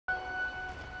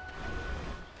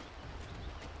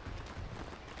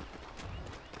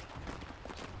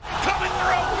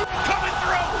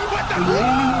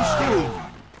rolling stone.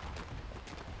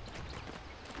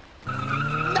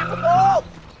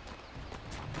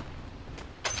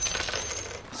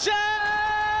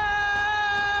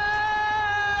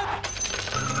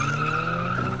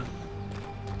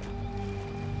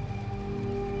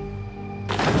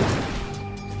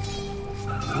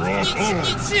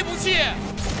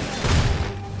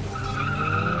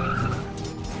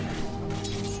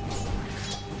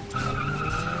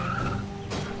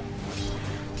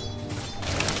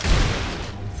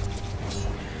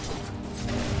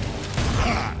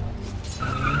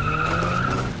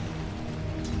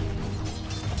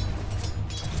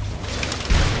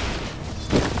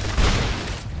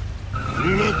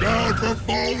 Look out for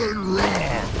fallen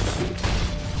rocks!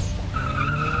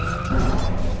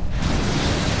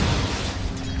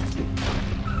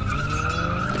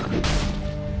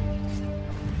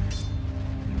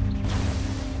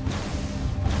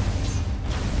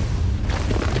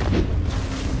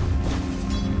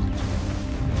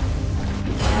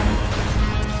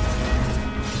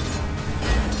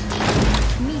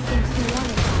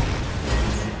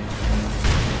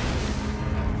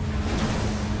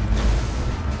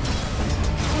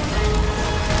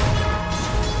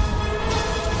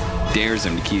 Dares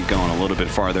him to keep going a little bit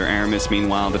farther. Aramis,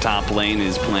 meanwhile, the top lane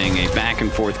is playing a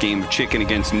back-and-forth game of chicken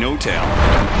against No Tail.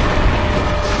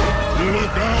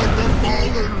 Look out for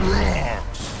fallen rocks!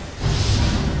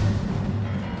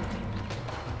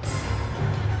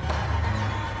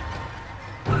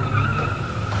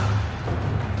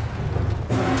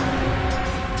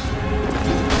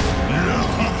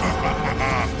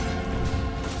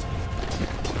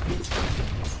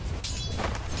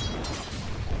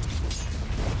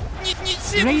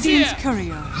 Radiant's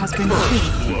courier has been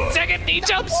killed. Second, he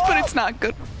jumps, but it's not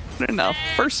good enough.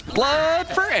 First blood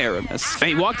for Aramis.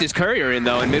 He walked his courier in,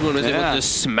 though, and Midwin was able to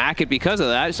just smack it because of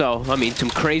that. So, I mean, some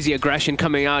crazy aggression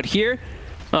coming out here,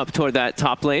 up toward that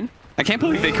top lane. I can't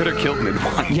believe they could have killed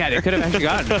Midwin. Yeah, they could have actually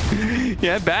gotten.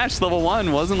 Yeah, Bash level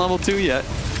 1, wasn't level 2 yet.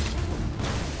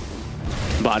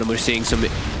 Bottom, we're seeing some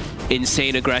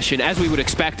insane aggression, as we would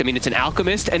expect. I mean, it's an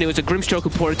Alchemist, and it was a Grimstroke who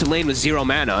ported to lane with 0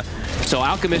 mana. So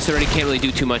Alchemist already can't really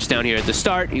do too much down here at the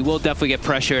start. He will definitely get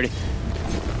pressured.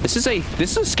 This is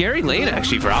a scary lane,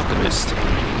 actually, for Alchemist.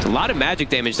 It's a lot of magic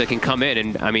damage that can come in,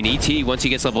 and I mean, ET, once he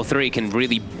gets level 3, can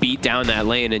really beat down that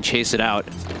lane and chase it out.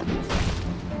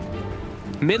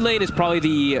 Mid lane is probably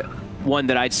the one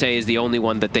that I'd say is the only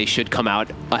one that they should come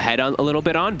out ahead on a little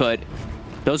bit on, but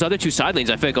those other two side lanes,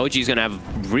 I feel like OG is going to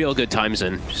have real good times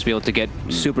in. Just be able to get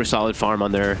super solid farm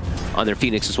on their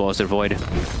Phoenix as well as their Void.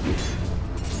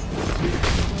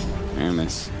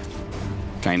 Aramis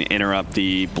trying to interrupt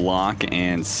the block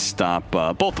and stop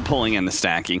both the pulling and the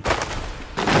stacking.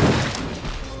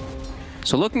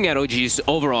 So looking at OG's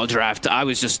overall draft, I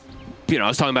was just, you know, I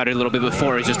was talking about it a little bit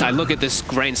before. It's just, I look at this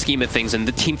grand scheme of things, and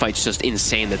the team fight's just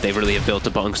insane that they really have built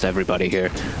amongst everybody here.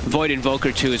 Void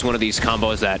Invoker 2 is one of these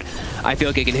combos that I feel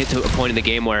like it can hit to a point in the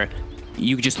game where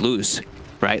you just lose,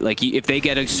 right? Like, if they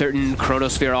get a certain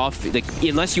Chronosphere off, like,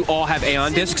 unless you all have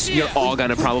Aeon Discs, you're all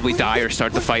gonna probably die or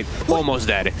start the fight almost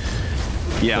dead.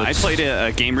 Yeah, I played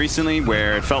a game recently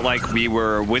where it felt like we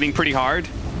were winning pretty hard,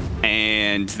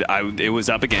 and it was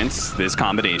up against this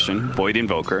combination, Void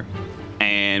Invoker.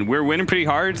 And we're winning pretty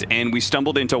hard, and we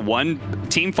stumbled into one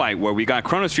team fight where we got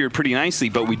Chronosphere pretty nicely,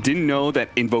 but we didn't know that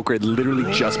Invoker had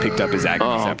literally just picked up his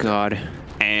Agony Scepter. Oh, God.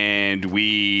 And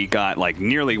we got, like,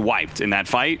 nearly wiped in that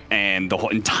fight, and the whole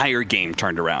entire game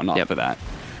turned around off of that.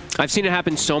 I've seen it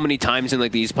happen so many times in,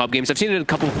 like, these pub games. I've seen it in a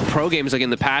couple pro games, like,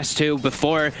 in the past, too.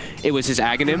 Before, it was his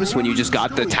Aghanim's, when you just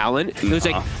got the talent. It was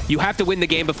like, you have to win the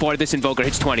game before this Invoker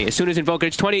hits 20. As soon as Invoker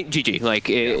hits 20, GG. Like,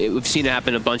 we've seen it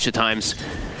happen a bunch of times.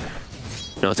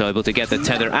 No, so able to get the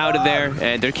tether out of there,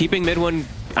 and they're keeping Midwin.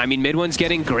 I mean, Midwin's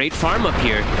getting great farm up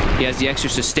here. He has the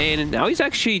extra sustain, and now he's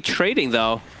actually trading,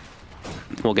 though.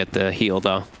 We'll get the heal,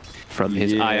 though, from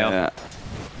his IO.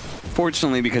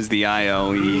 Fortunately, because the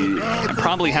IO, he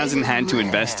probably hasn't had to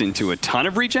invest into a ton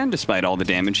of regen, despite all the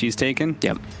damage he's taken.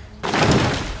 Yep.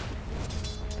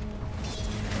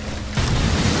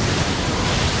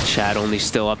 Chad only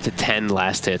still up to 10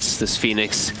 last hits. This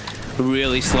Phoenix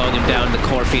really slowing him down, the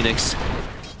core Phoenix.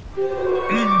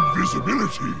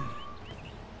 Invisibility.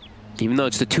 Even though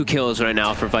it's the 2 kills right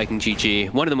now for Viking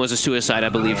GG. One of them was a suicide, I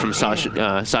believe, from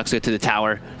Saksa to the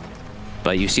tower.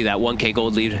 But you see that 1k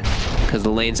gold lead because the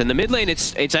lanes. And the mid lane,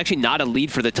 it's actually not a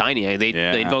lead for the Tiny. The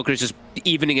Invoker's just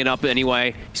evening it up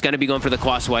anyway. He's going to be going for the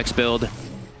Quaswex build.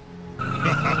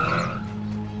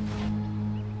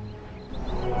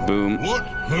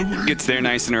 Boom. Gets there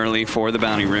nice and early for the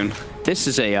bounty rune. This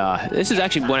is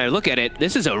actually, when I look at it,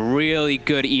 this is a really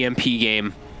good EMP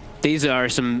game These are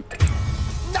some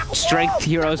strength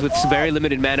heroes with some very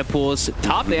limited mana pools.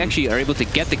 Top, they actually are able to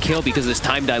get the kill because of this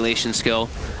time dilation skill.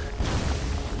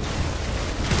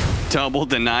 Double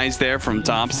denies there from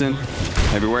Thompson.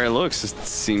 Everywhere it looks, it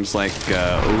seems like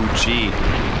OG.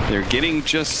 They're getting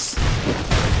just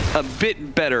a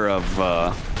bit better of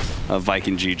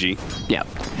Viking GG. Yeah.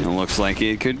 And it looks like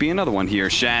it could be another one here.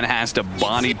 Shad has to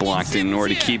body block in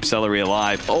order to keep Celery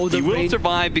alive. Oh, he will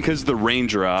survive because of the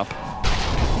Ranger up.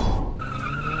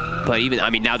 But even, I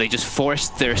mean, now they just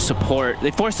forced their support. They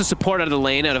forced the support out of the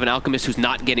lane, out of an Alchemist who's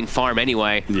not getting farm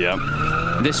anyway. Yep.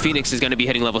 This Phoenix is going to be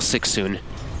hitting level 6 soon.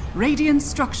 Radiant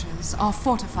structures are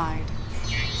fortified.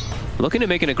 Looking to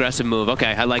make an aggressive move.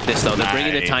 Okay, I like this though. They're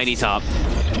bringing the tiny top.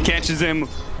 Catches him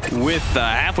with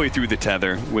halfway through the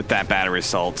tether with that Battery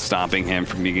Assault, stopping him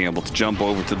from being able to jump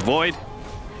over to the Void.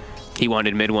 He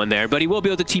wanted mid one there, but he will be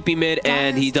able to TP mid,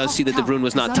 and he does see that the rune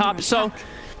was not top, so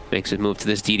makes his move to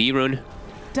this DD rune.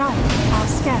 Dire are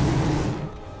scanning.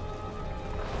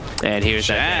 And here's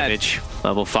that damage.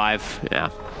 Level 5, yeah.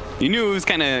 You knew it was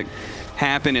kind of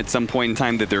happen at some point in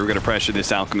time that they were going to pressure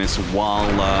this Alchemist while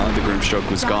the Grimstroke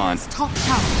was gone. Top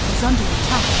tower is under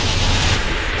attack.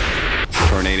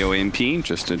 Tornado MP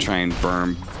just to try and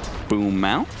burn Boom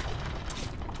out.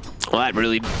 Well, that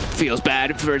really feels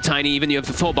bad for Tiny. Even you have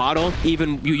the full bottle,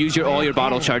 even you use all your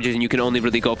bottle charges, and you can only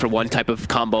really go for one type of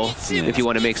combo if you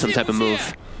want to make some type of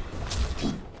move.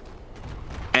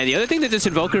 And the other thing that this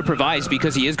Invoker provides,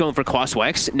 because he is going for Quas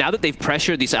Wex, now that they've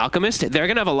pressured these Alchemists, they're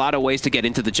going to have a lot of ways to get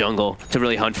into the jungle to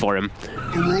really hunt for him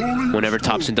whenever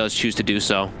Thompson does choose to do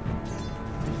so.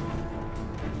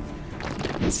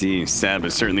 Let's see, Seb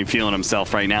is certainly feeling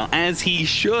himself right now, as he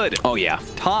should. Oh, yeah.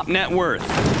 Top net worth.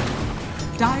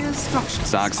 Dire structures.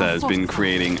 Saxa has been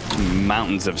creating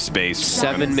mountains of space.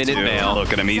 7-minute veil.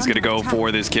 Look at him. He's going to go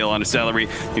for this kill on a Celery.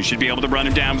 He should be able to run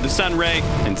him down with the Sun Ray.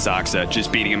 And Saxa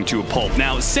just beating him to a pulp.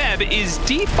 Now, Seb is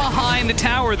deep behind the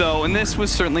tower, though, and this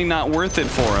was certainly not worth it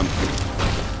for him.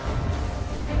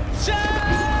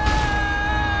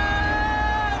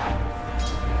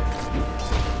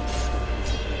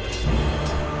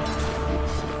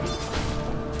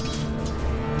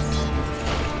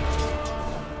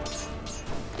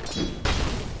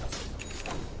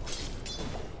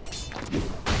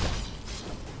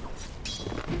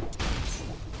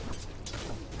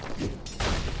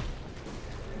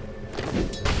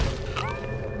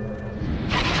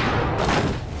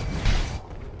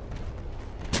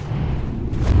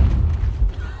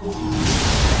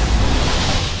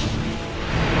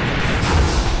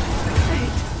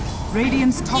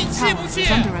 Radiant's top tower is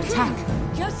under attack.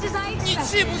 Just as I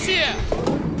expected.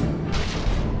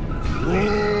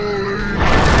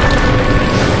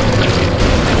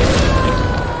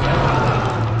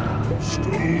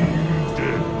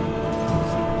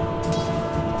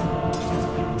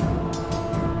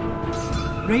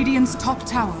 Radiant's top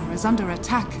tower is under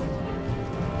attack.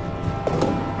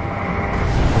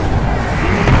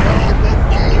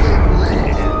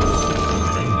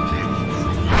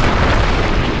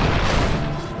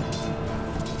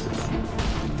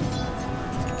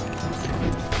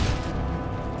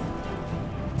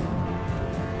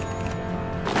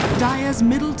 Dire's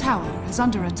middle tower is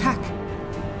under attack.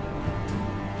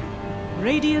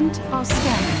 Radiant are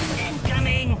scanning.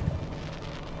 Incoming!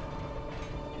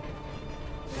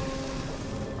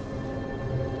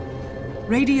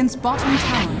 Radiant's bottom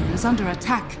tower is under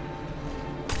attack.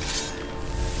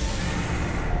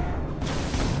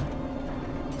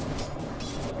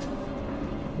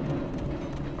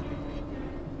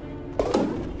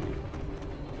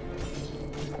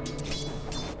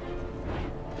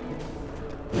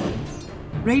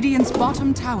 Radiant's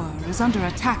bottom tower is under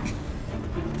attack.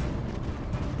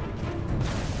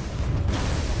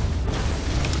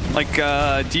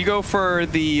 Like, do you go for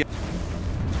the...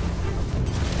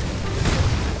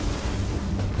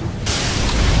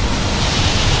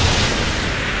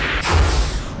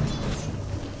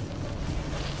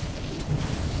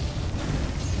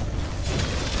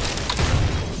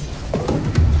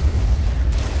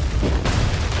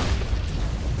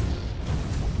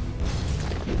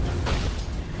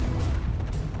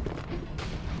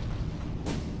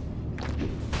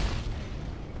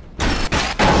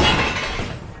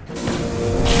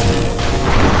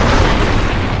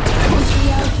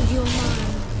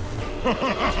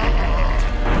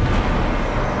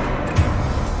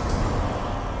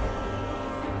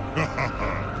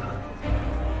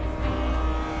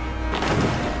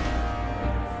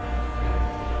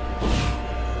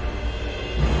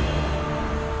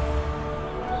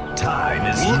 Time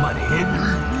is money.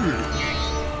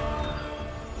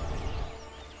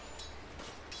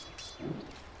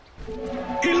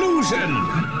 Illusion.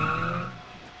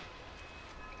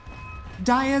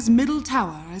 Dire's middle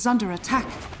tower is under attack.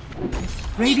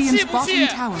 Radiant's bottom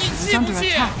tower is under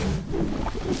attack.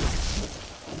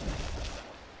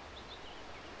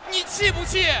 你气不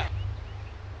气？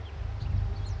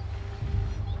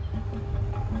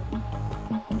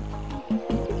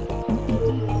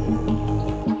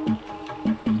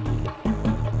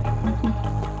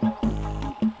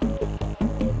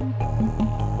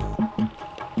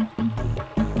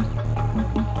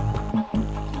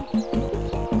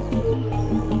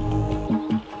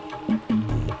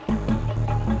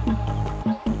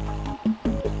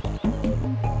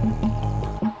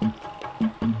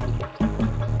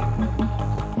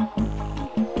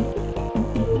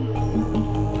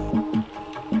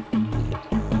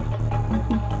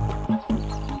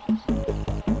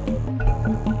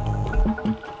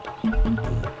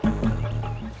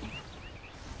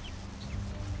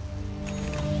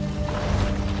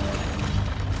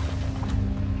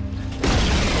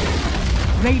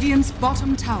 Radiant's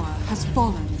bottom tower has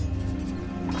fallen.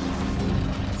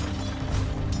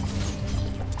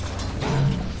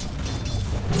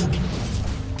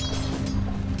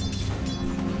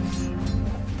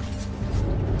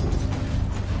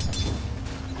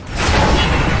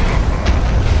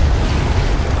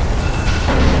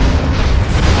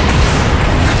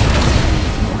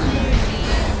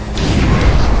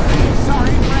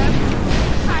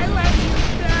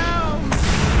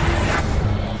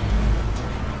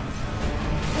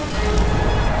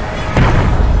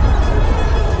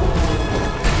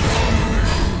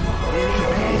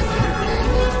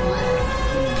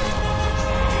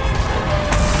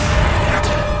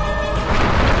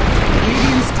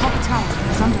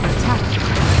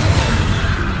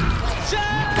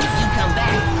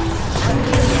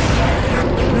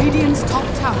 Radiant's top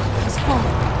tower has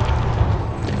fallen.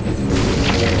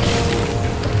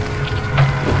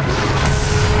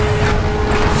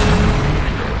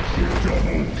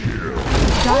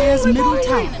 Dire's middle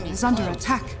tower is under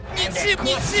attack. 你气不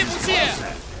气？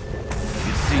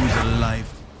 It seems a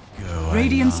life go.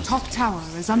 Radiant's top tower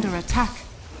is under attack.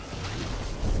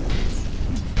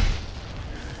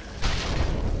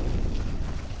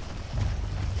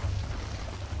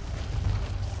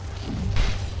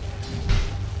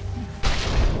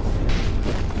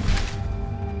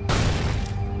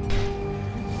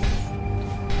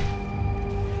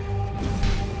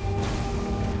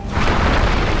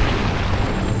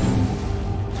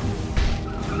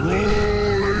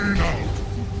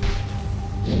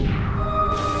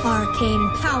 Arcane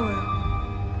power.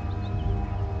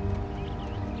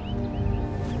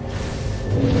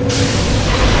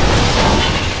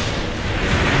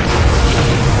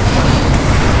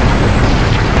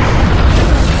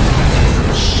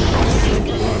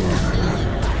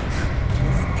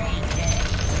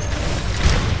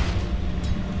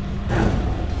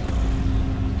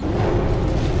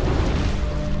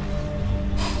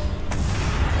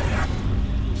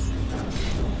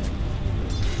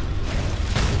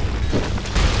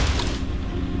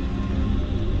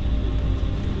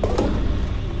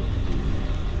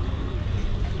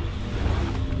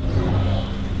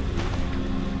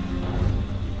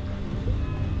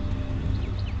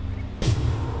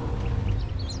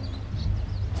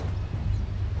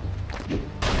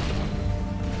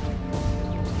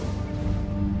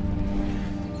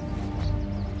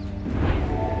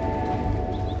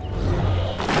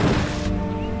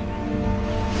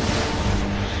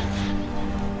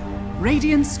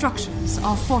 Radiant structures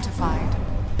are fortified.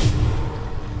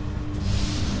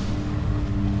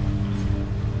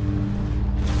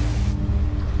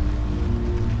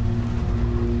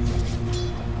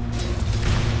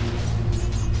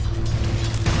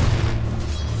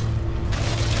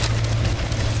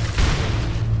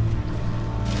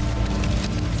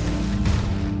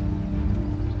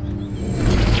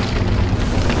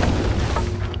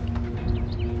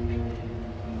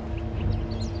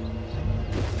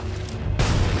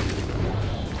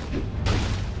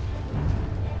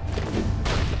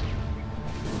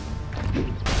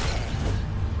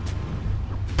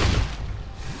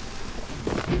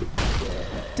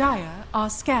 Dire are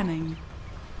scanning.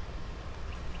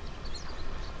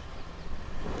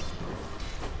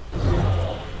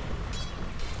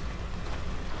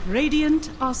 Radiant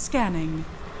are scanning.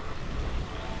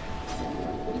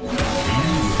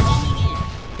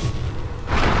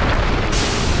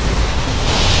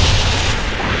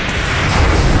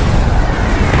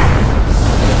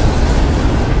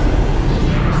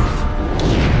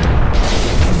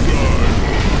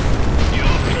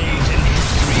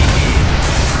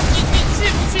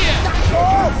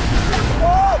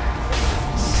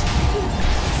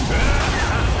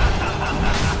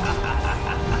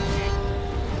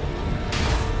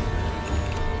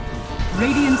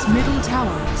 middle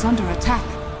tower is under attack.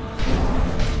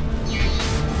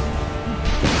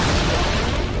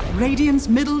 Radiant's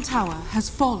middle tower has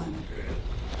fallen.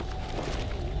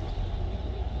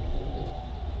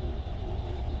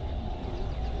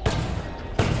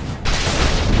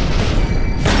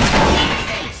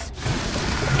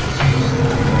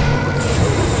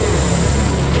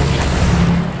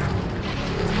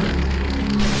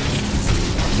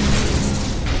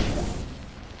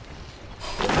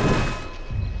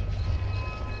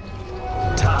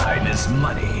 Time is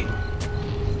money.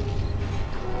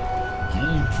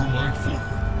 Gold for my forward.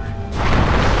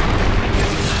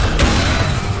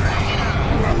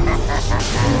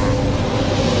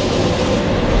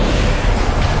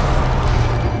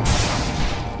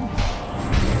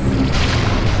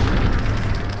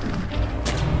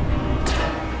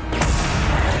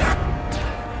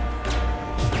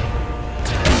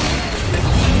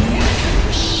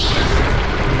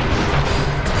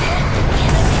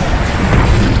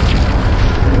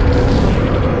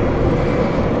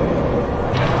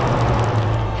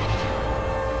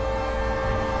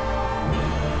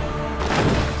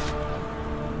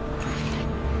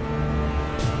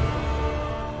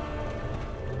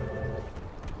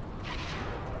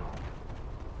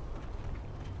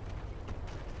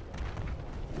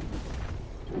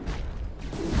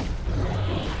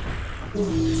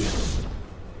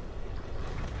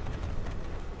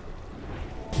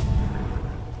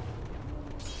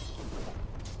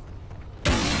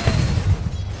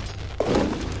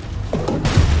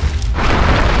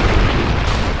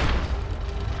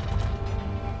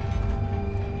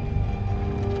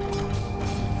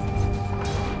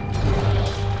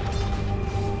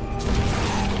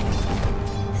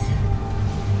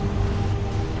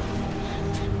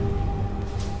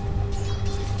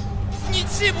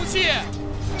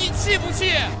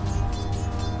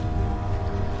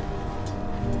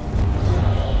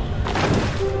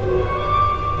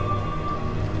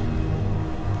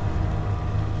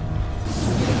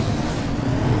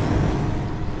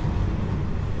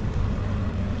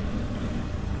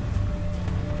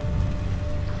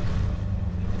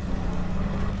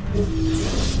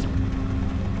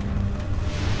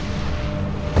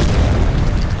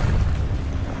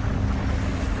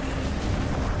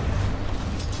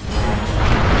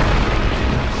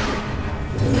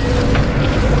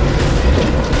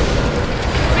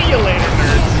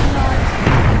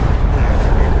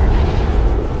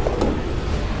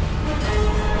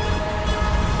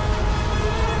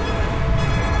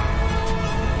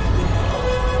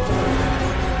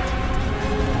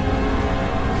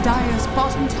 Dire's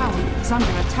bottom tower is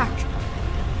under attack.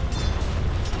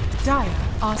 Dire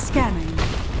are scanning.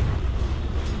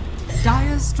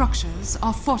 Dire's structures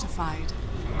are fortified.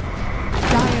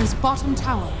 Dire's bottom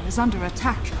tower is under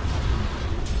attack.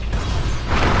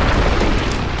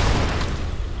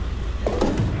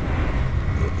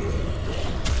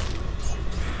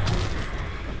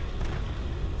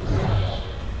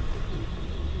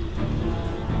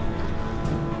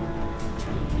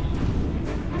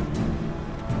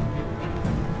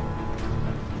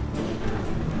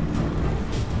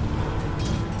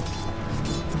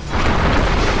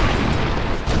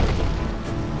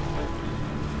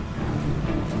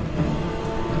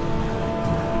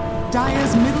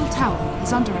 Dire's middle tower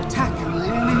is under attack.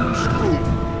 Rolling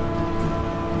stone.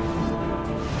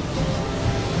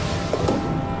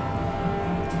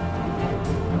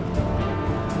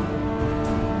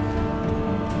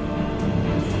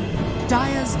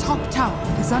 Dire's top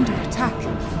tower is under attack.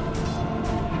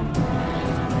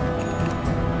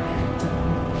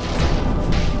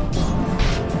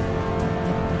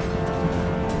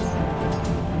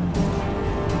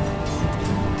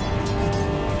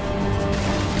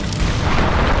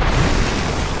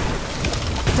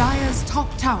 Dire's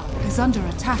top tower is under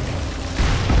attack.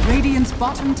 Radiant's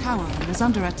bottom tower is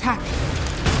under attack.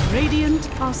 Radiant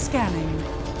are scanning.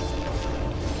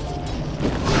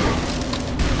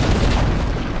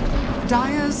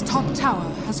 Dire's top tower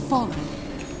has fallen.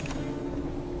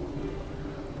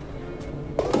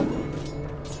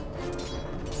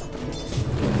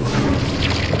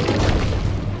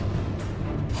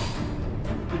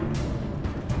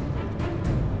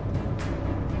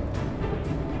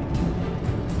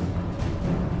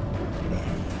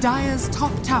 Dire's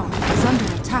top tower is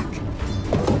under attack.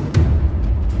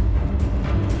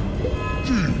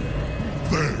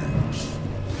 Thanks.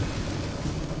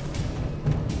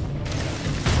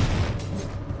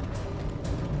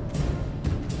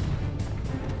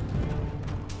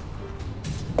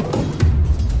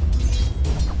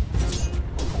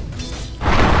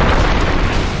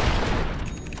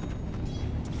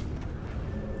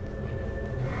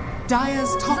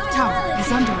 Dire's top tower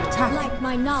is under attack. Like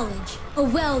my knowledge, a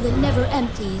well that never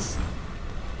empties.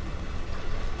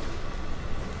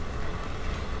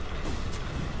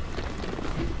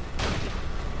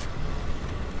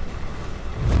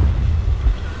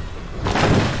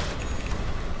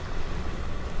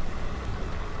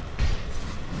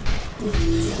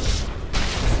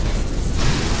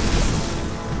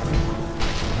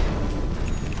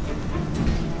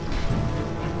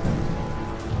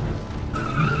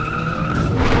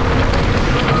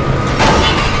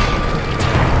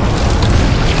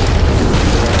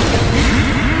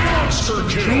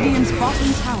 Radiant's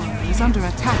bottom tower is under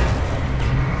attack.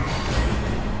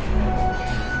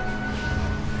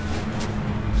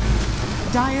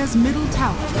 Dire's middle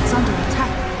tower is under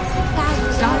attack.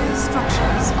 Dire's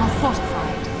structures are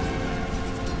fortified.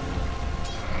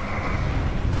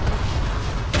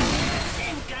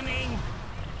 Incoming.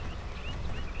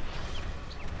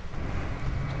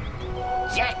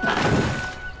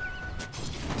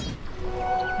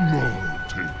 No,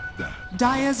 take that.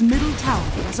 Dire's middle tower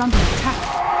is under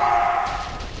attack.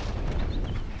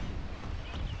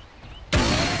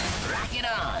 Rock it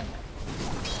on.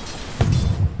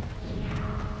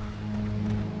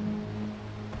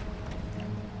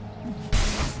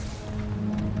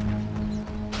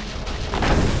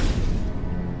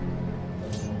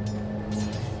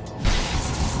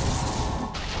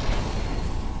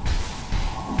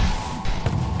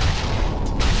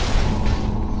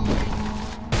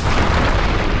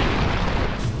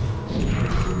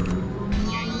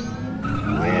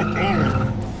 Rock on.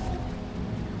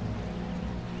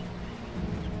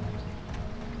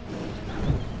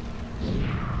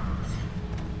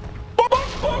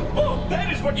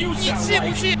 That is what you 你 sound 气不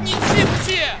like. 气？你气不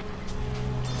气？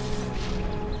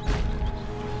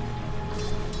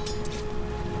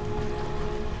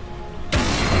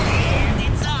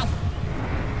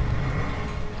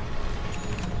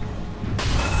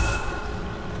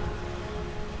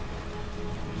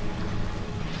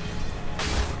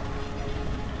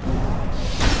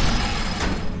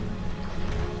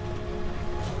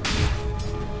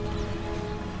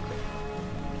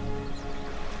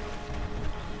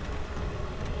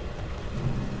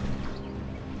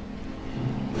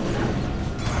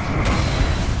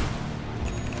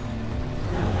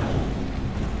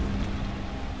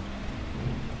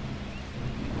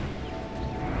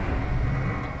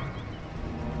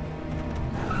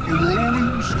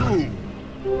 Rolling stone.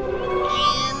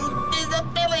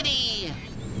 Invisibility.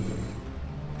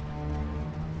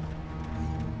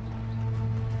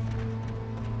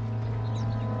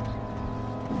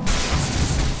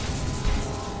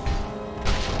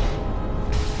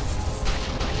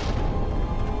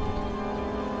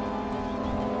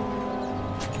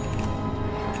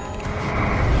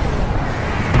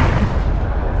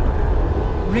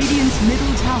 Radiant's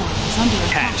middle tower is under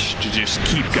attack. Catch to just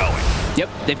keep going. Yep,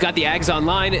 they've got the Ags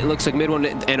online. It looks like mid one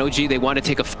and OG, they want to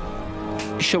take a...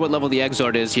 Sure what level the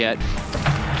Exort is yet.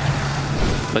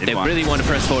 But they really want to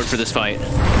press forward for this fight.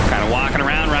 Kind of walking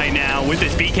around right now with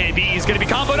this BKB. He's going to be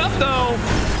comboed up, though.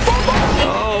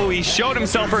 Oh, he showed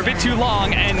himself for a bit too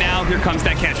long, and now here comes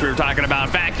that catch we were talking about.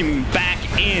 Vacuuming back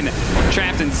in,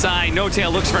 trapped inside. No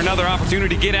Tail looks for another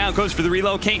opportunity to get out, goes for the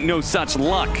relocate. No such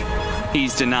luck.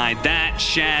 He's denied that.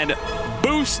 Shad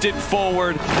boosted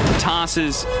forward,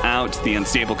 tosses out the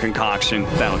unstable concoction.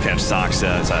 That'll catch Sox.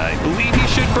 I believe he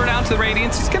should burn out to the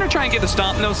Radiance. He's going to try and get the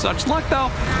stomp. No such luck, though.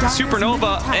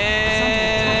 Supernova,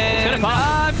 and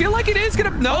I feel like it is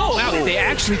going to... No! Oh, wow, they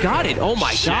actually got it. Oh,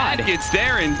 my Shad God. gets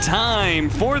there in time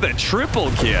for the triple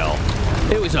kill.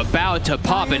 It was about to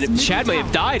pop, and Shad may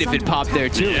have died if it popped there,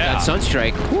 too. Yeah. That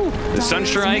Sunstrike. Whew. The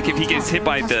Sunstrike, if he gets hit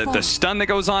by the stun that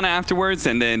goes on afterwards,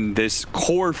 and then this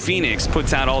core Phoenix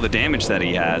puts out all the damage that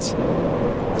he has.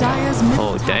 Dire's middle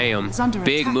Oh, tower damn. is under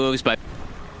Big attack. moves by...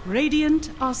 Radiant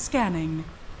are scanning.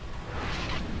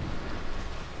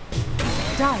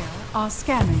 Dire are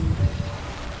scanning.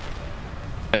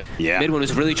 Yeah. Mid one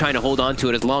was really trying to hold on to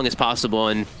it as long as possible,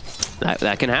 and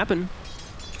that can happen.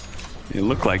 It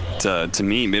looked like, to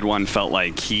me, mid one felt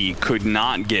like he could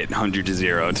not get 100 to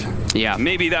 0'd. Yeah.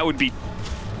 Maybe that would be...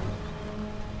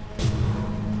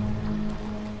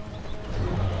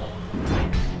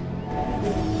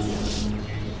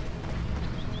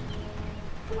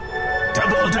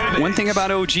 One thing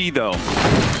about OG, though,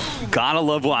 gotta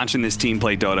love watching this team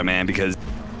play Dota, man, because...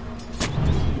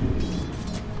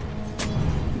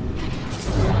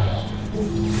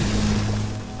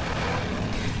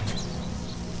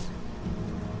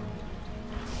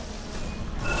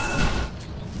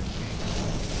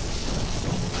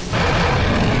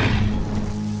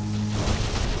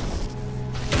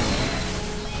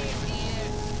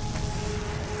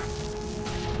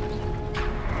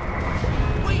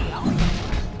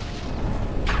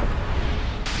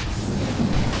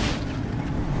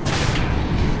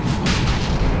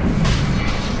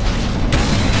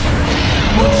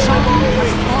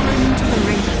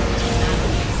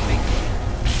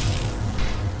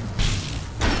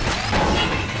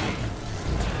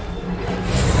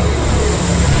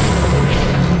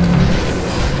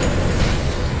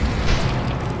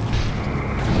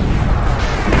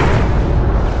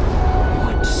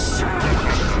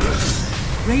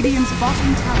 Radiant's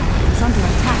bottom tower is under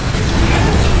attack.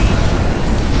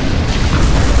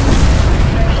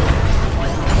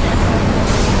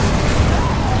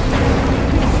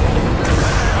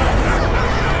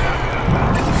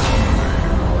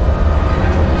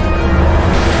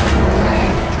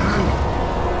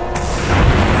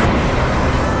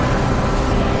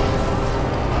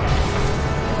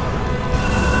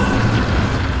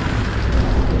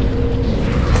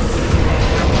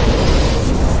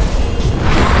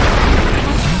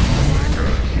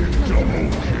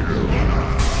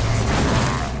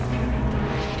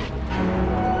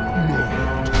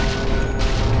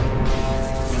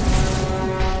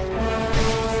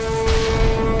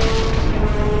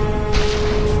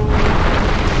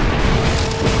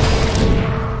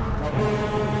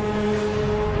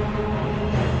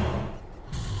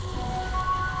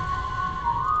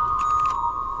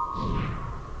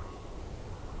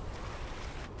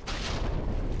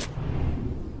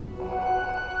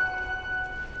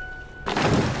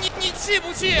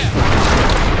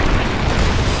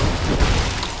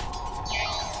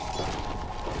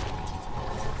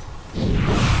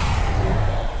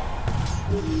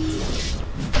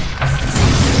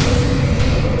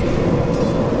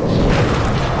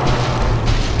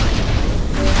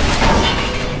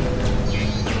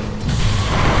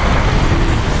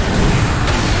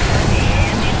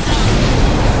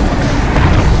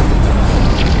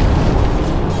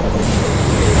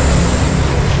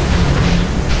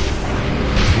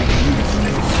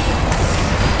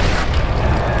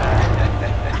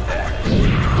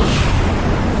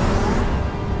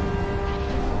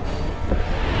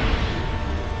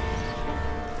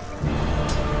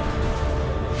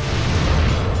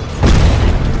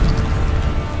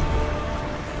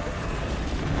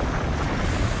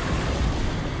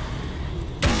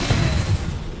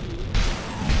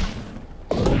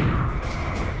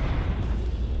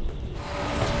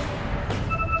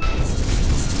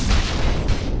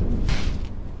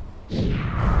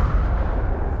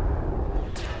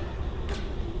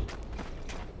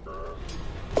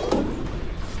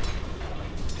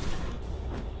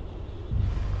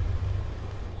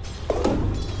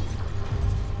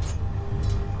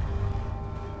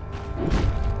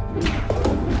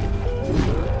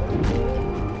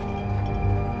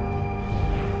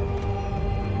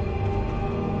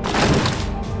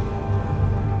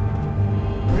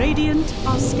 Radiant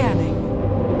are scanning.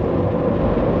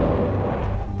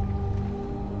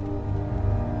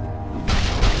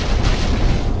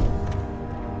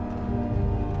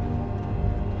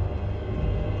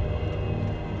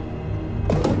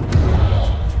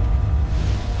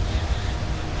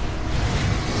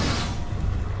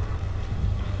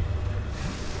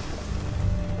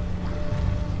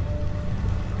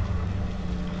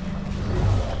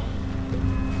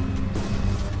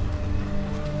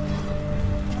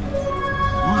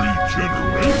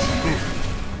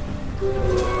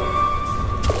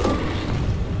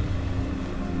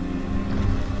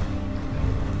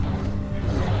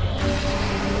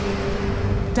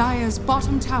 Dire's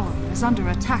bottom tower is under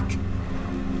attack.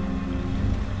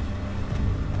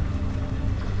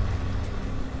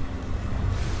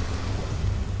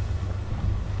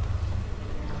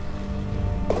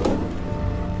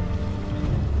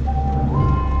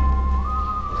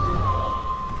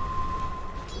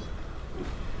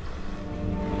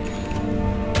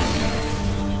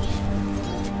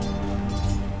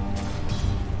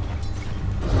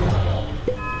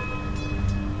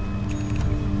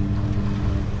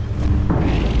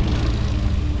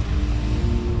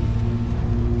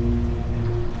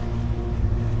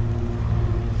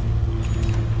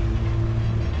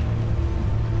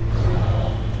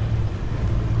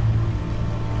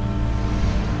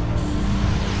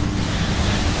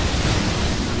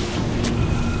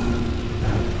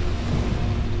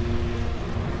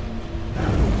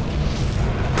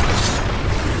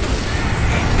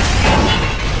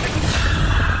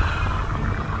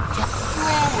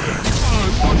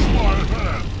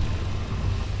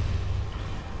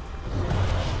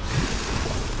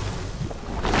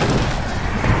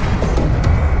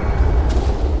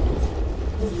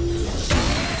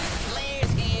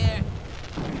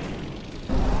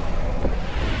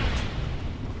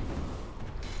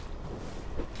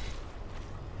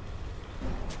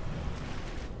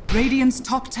 Radiant's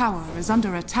top tower is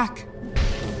under attack.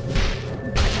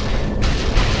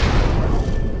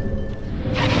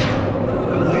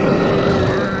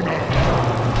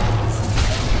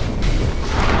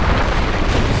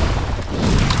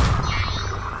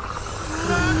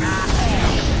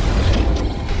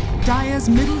 Dire's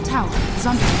middle tower is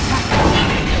under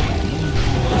attack.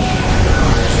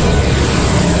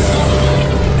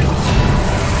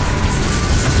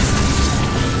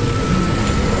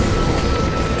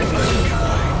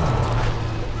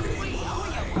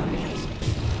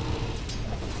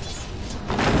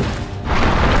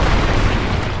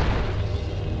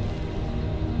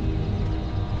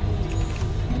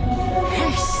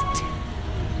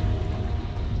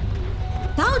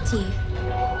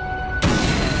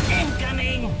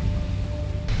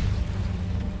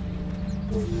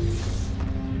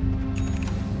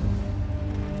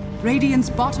 Radiant's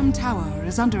bottom tower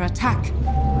is under attack.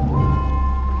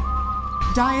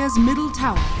 Dire's middle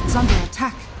tower is under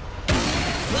attack.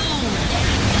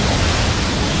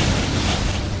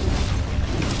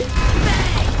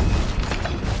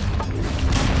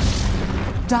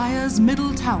 Dire's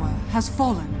middle tower has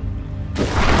fallen.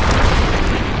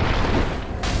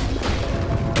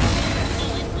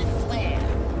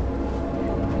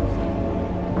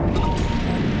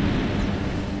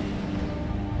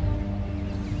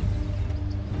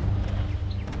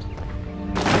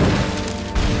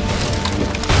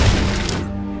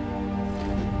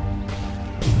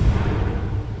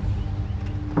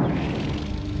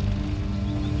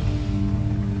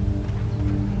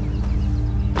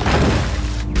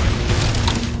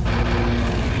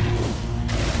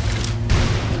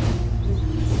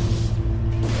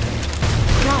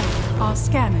 Are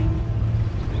scanning.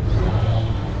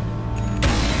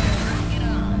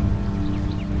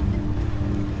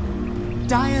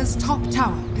 Dire's top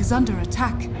tower is under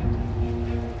attack.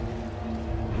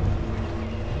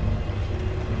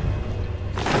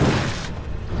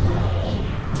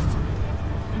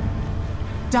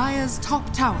 Dire's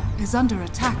top tower is under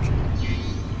attack.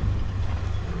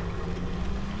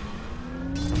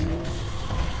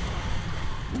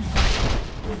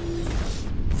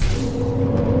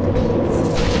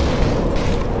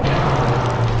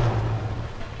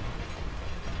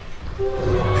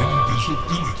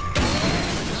 Invisibility.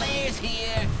 Players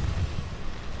here.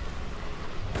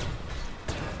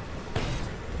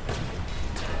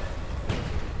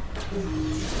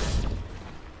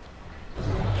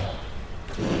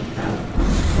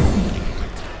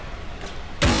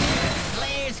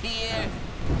 Players here.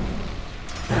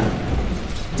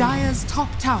 Dire's top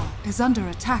tower is under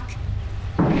attack.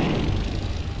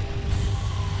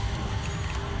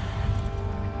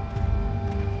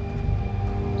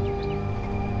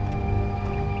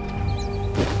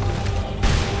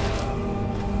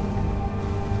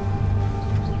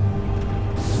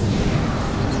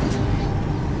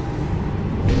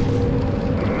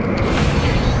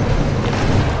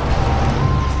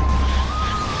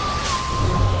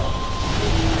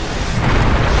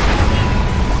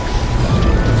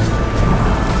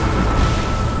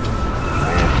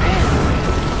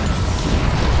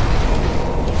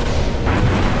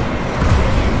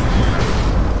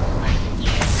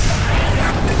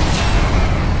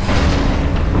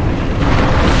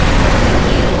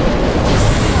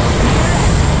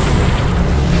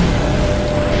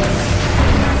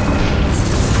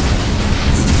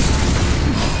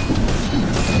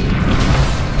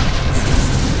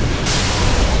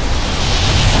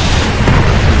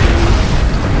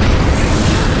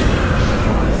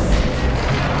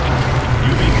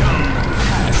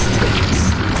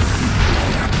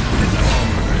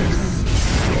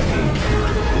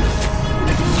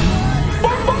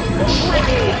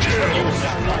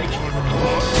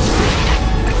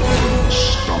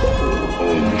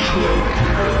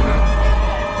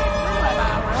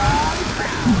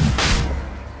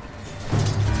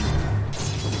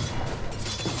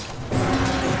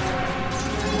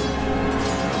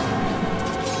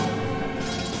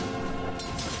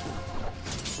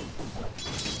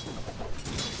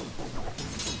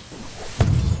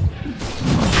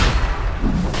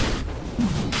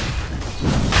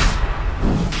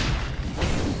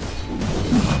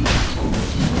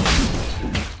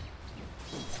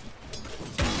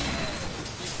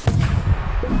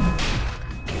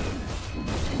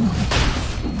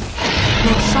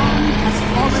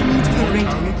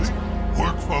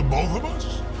 Work for both of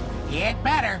us? Get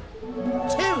better. 2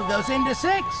 goes into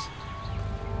 6.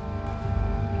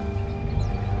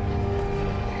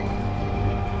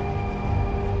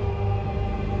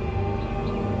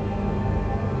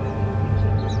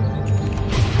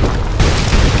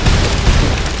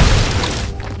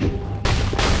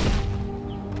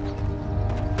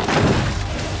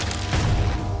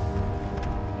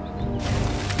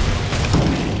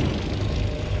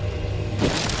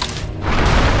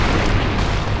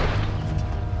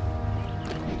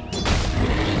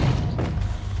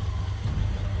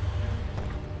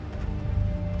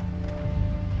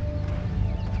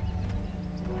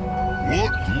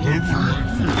 What level?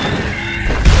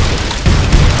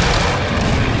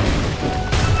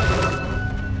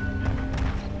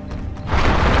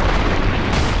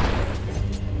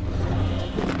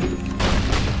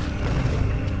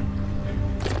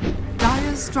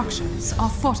 Dire's structures are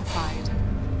fortified.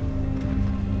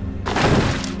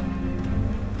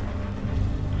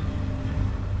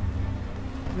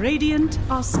 Radiant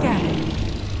are scanning.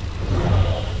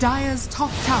 Dire's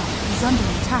top tower is under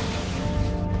attack.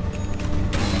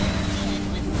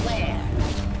 With flair.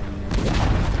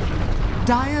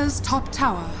 Dire's top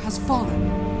tower has fallen.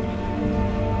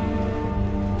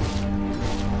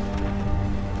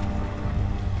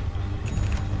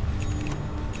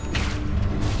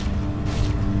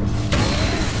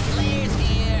 Players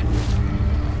here.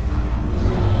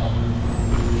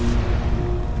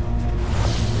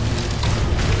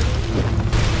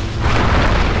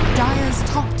 Dire's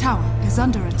top tower is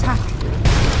under attack.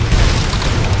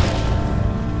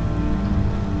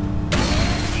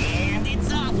 And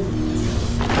it's up.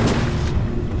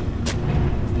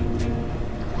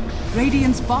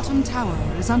 Radiant's bottom tower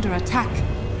is under attack.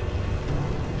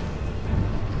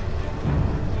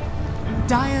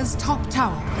 Dire's top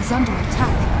tower is under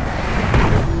attack.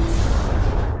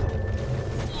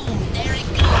 There it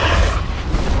goes.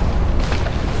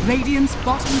 Radiant's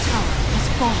bottom tower has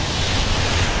fallen.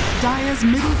 Dire's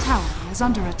middle tower is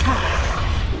under attack.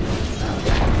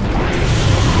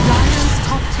 Dire's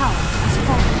top tower has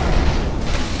fallen.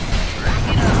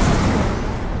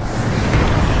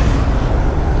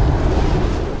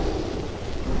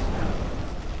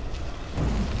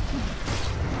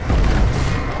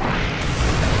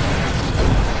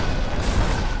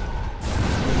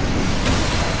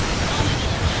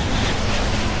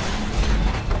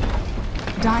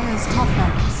 Dire's top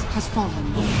barracks has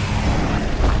fallen.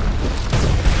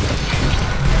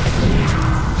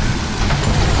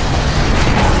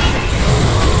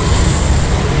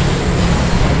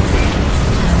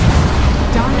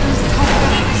 Dire's top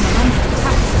barracks are under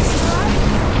attack.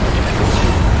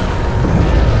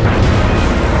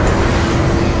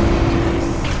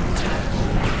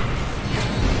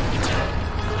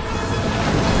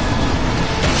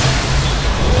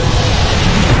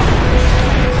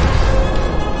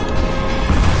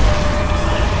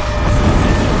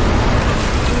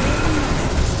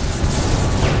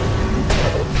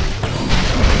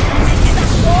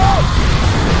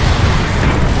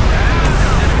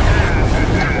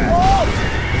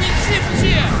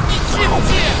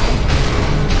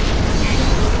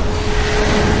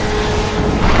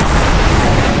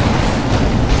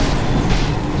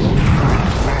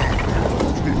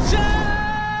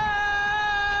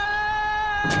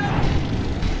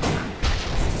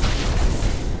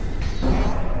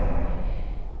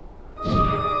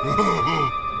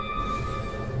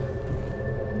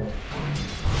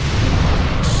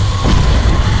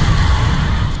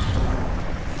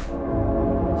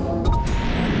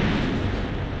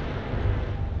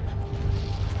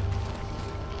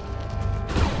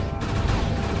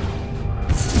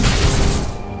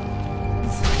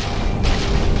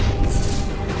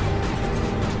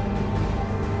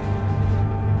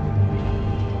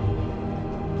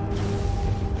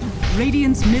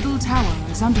 Radiant's middle tower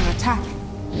is under attack.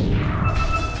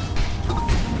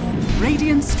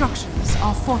 Radiant structures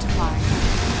are fortified.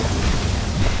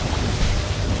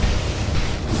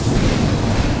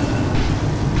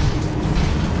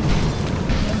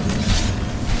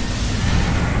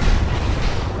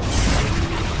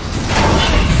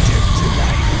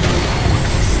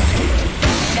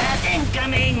 Shot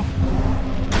incoming.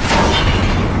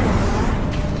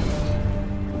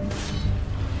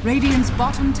 Radiant's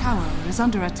bottom tower is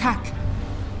under attack.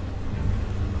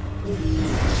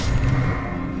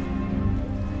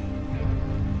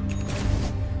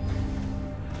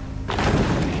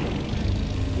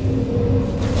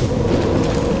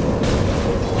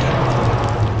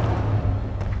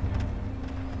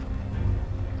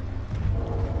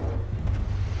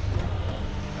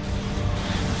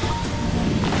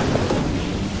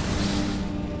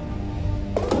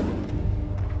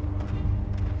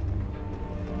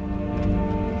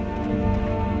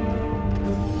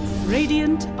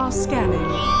 Radiant are scanning.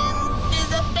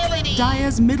 Invisibility.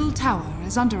 Dire's middle tower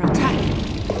is under attack.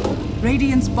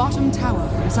 Radiant's bottom tower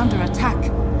is under attack.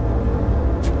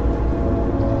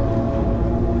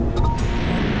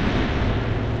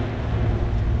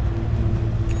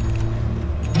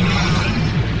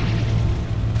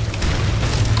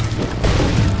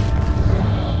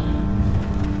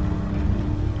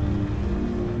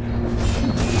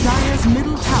 Dire's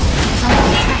middle tower is under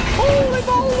attack. Holy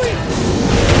moly!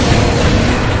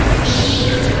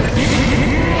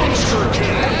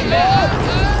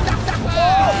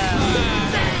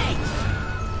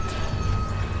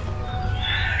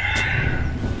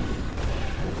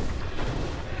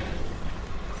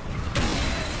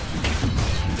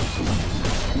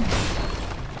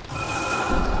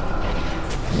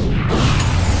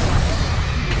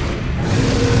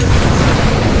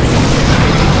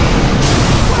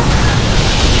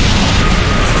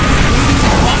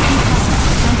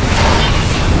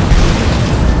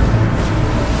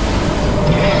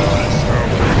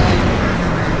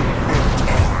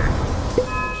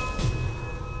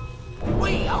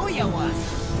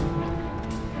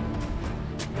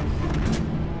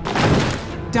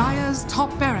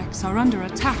 under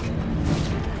attack.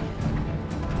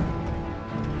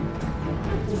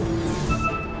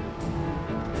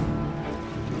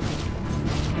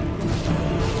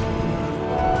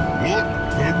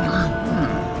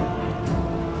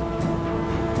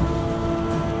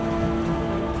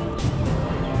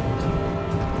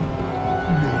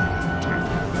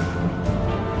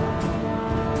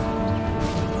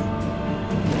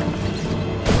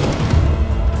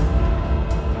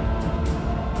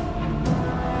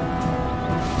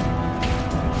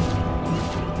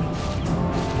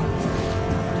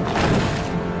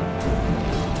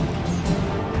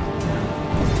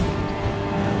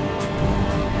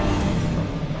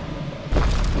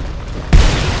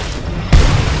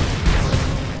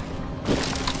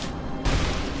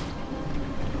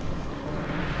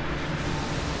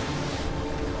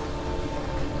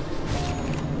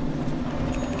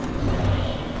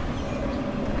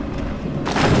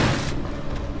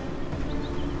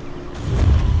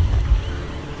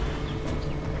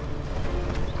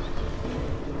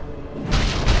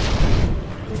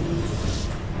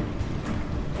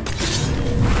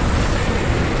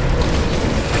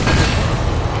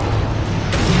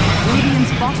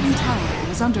 Bottom tower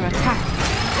is under attack.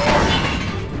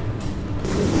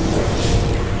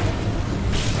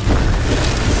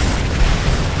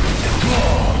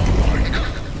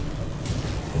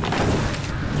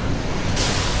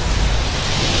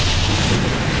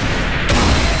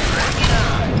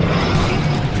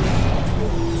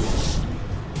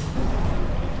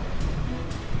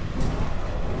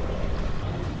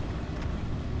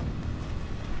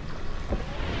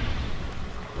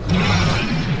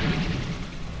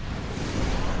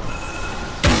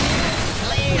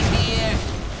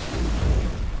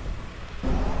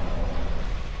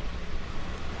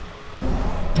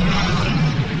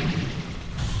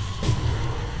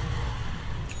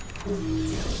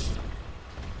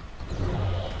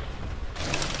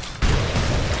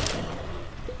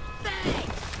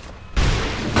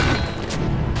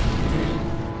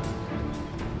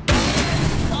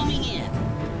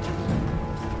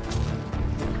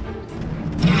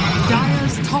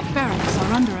 Top barracks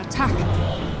are under attack.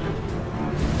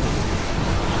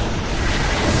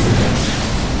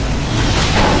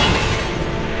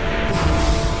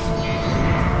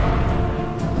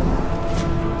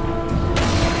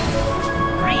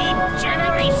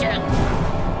 Regeneration!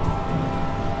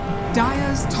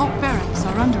 Dire's top barracks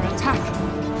are under attack.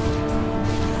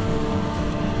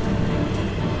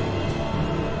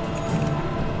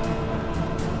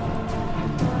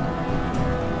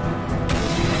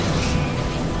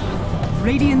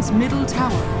 Radiant's middle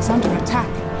tower is under attack.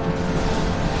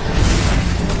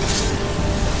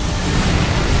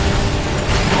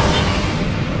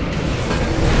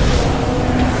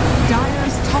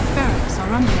 Dire's top barracks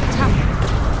are under attack.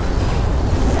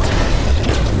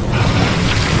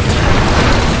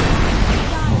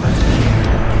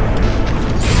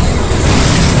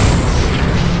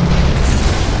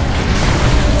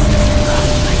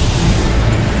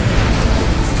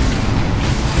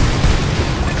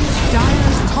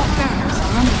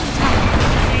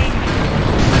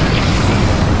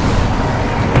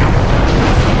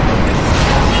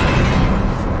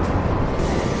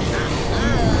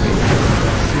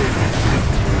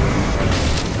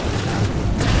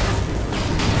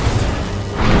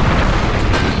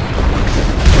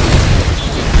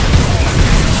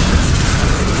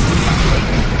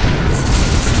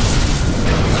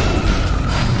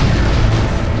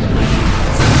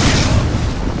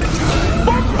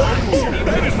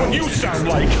 You sound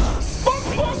like.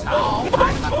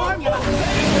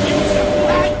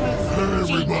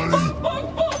 Everybody.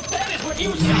 That is what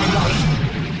you sound like.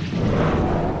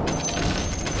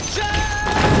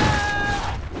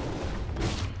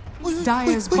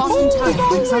 Dire's bottom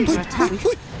tower is under attack.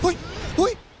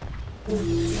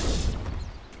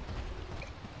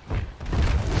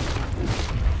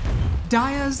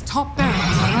 Dire's top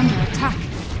barracks are under attack.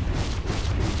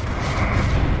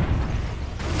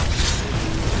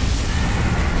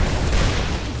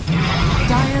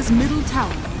 Dire's middle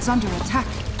tower is under attack.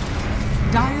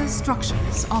 Dire's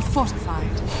structures are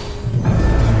fortified.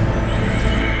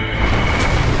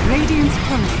 Radiant's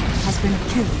courier has been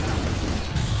killed.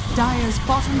 Dire's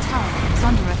bottom tower is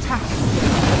under attack.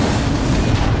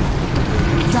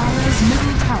 Dire's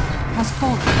middle tower has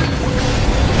fallen.